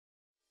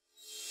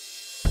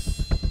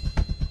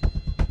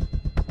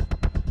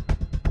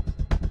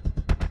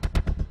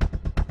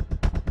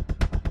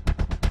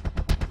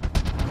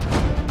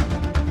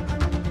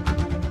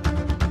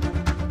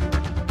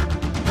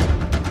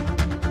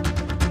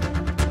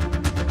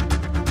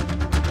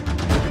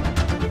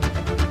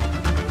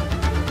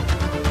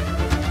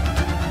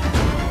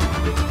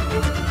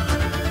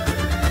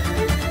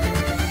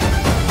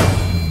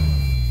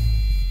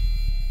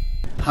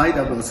Hi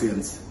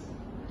WRCNs.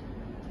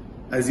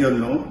 As you all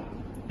know,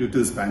 due to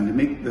this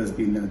pandemic, there's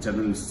been a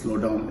general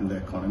slowdown in the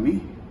economy.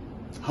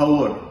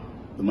 However,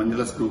 the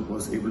Manjulas Group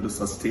was able to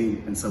sustain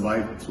and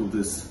survive through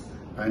this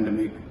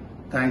pandemic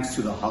thanks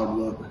to the hard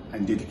work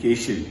and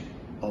dedication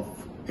of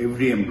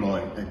every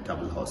employee at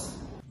Double House.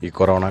 ഈ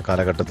corona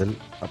കാലഘട്ടത്തിൽ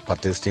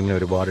purchase ടീമിന്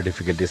ഒരുപാട്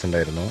difficulties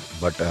ഉണ്ടായിരുന്നു.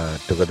 But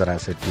together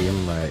as A team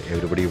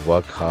everybody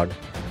work hard.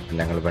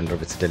 ഞങ്ങൾ vendor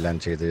visit എല്ലാം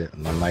ചെയ്ത്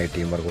നന്നായി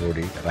team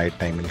വർക്കോടുകൂടി right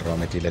ടൈമിൽ റോ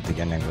മെറ്റീരിയൽ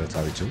എത്തിക്കാൻ ഞങ്ങൾ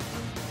സാധിച്ചു.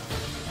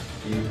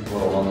 ഈ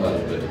കൊറോണ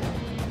കാലത്ത്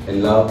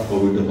എല്ലാ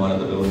കോവിഡ്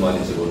മാനദണ്ഡങ്ങളും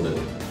പാലിച്ചുകൊണ്ട്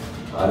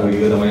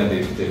ആരോഗ്യകരമായ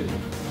അന്തരീക്ഷത്തിൽ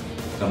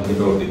കമ്പനി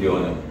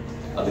പ്രവർത്തിക്കുവാനും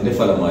അതിൻ്റെ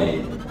ഫലമായി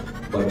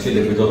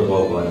ഭക്ഷ്യലഭ്യത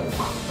ഉറപ്പാക്കുവാനും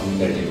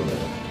നമുക്ക് കഴിഞ്ഞിട്ടുണ്ട്.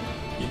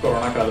 ഈ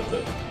കൊറോണ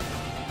കാലത്ത്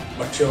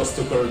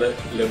ഭക്ഷ്യവസ്തുക്കളുടെ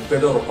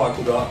ലഭ്യത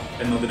ഉറപ്പാക്കുക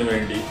എന്നതിനു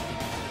വേണ്ടി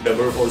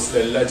ഡബിൾ ഹോഴ്സിലെ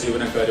എല്ലാ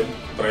ജീവനക്കാരും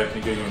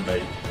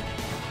പ്രയത്നിക്കുകയുണ്ടായി.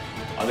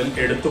 അതിൽ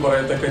എടുത്തു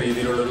പറയത്തക്ക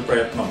രീതിയിലുള്ളൊരു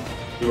പ്രയത്നം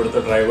ഇവിടുത്തെ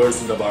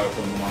ഡ്രൈവേഴ്സിന്റെ ഭാഗത്തു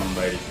നിന്നുമാണ്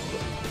ഉണ്ടായിരിക്കുന്നത്.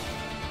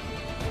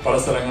 പല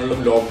സ്ഥലങ്ങളിലും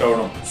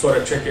ലോക്ക്ഡൌണും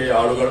സ്വരക്ഷയ്ക്ക്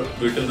ആളുകൾ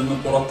വീട്ടിൽ നിന്ന്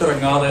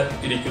പുറത്തിറങ്ങാതെ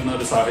ഇരിക്കുന്ന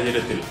ഒരു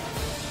സാഹചര്യത്തിൽ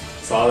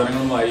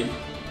സാധനങ്ങളുമായി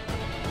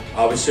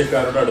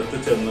ആവശ്യക്കാരുടെ അടുത്ത്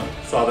ചെന്ന്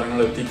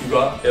സാധനങ്ങൾ എത്തിക്കുക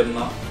എന്ന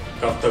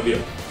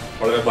കർത്തവ്യം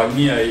വളരെ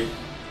ഭംഗിയായി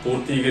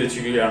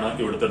പൂർത്തീകരിക്കുകയാണ്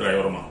ഇവിടുത്തെ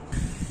ഡ്രൈവർമാർ.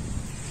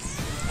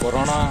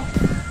 കൊറോണ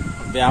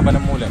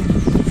വ്യാപനം മൂലം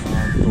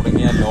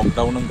തുടങ്ങിയ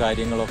ലോക്ക്ഡൌണും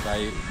കാര്യങ്ങളൊക്കെ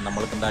ആയി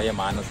നമ്മൾക്കുണ്ടായ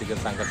മാനസിക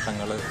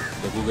സംഘർഷങ്ങൾ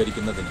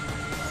ലഘൂകരിക്കുന്നതിന്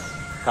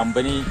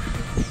കമ്പനി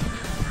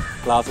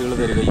ക്ലാസുകൾ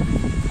തരികയും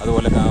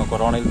അതുപോലെ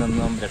കൊറോണയിൽ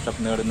നിന്നും രക്ഷ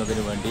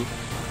നേടുന്നതിന് വേണ്ടി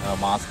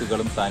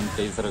മാസ്കുകളും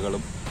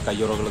സാനിറ്റൈസറുകളും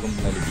കയ്യുറകളും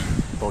നൽകി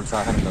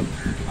പ്രോത്സാഹനം തന്നു.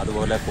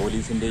 അതുപോലെ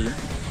പോലീസിൻ്റെയും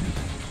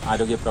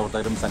ആരോഗ്യ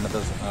പ്രവർത്തകരും സന്നദ്ധ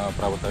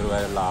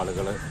പ്രവർത്തകരുമായുള്ള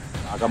ആളുകൾ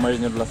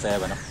അകമഴിഞ്ഞുള്ള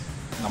സേവനം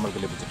നമ്മൾക്ക്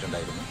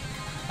ലഭിച്ചിട്ടുണ്ടായിരുന്നു.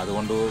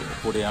 അതുകൊണ്ട്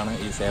കൂടിയാണ്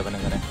ഈ സേവനം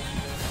ഇങ്ങനെ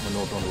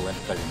മുന്നോട്ട് കൊണ്ടുപോകാൻ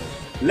കഴിയുന്നത്.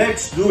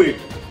 Let's do it.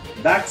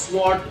 That's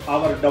what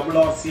our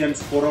WRCN's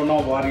Corona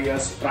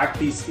warriors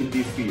practice in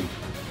the field.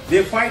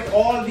 They fight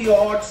all the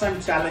odds and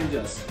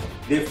challenges.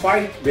 They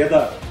fight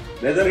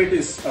whether it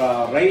is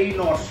rain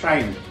or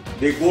shine.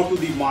 They go to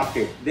the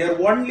market. Their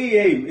only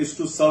aim is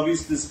to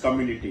service this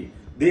community.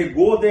 They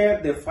go there,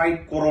 they fight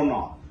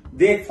Corona.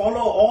 They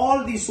follow all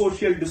the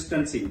social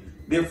distancing.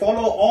 They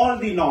follow all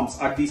the norms.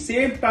 At the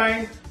same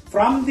time,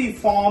 from the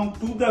farm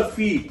to the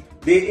field,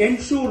 they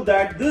ensure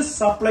that this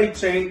supply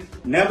chain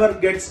never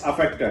gets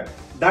affected.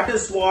 That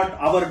is what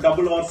our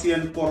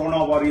WRCN Corona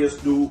warriors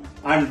do,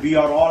 and we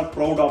are all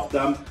proud of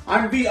them.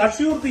 And we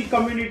assure the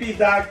community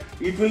that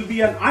it will be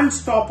an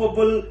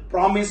unstoppable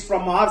promise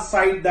from our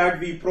side that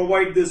we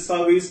provide this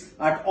service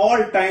at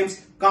all times,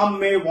 come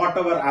may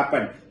whatever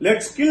happen.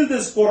 Let's kill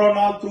this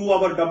Corona through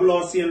our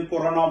WRCN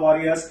Corona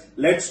warriors.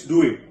 Let's do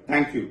it.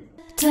 Thank you.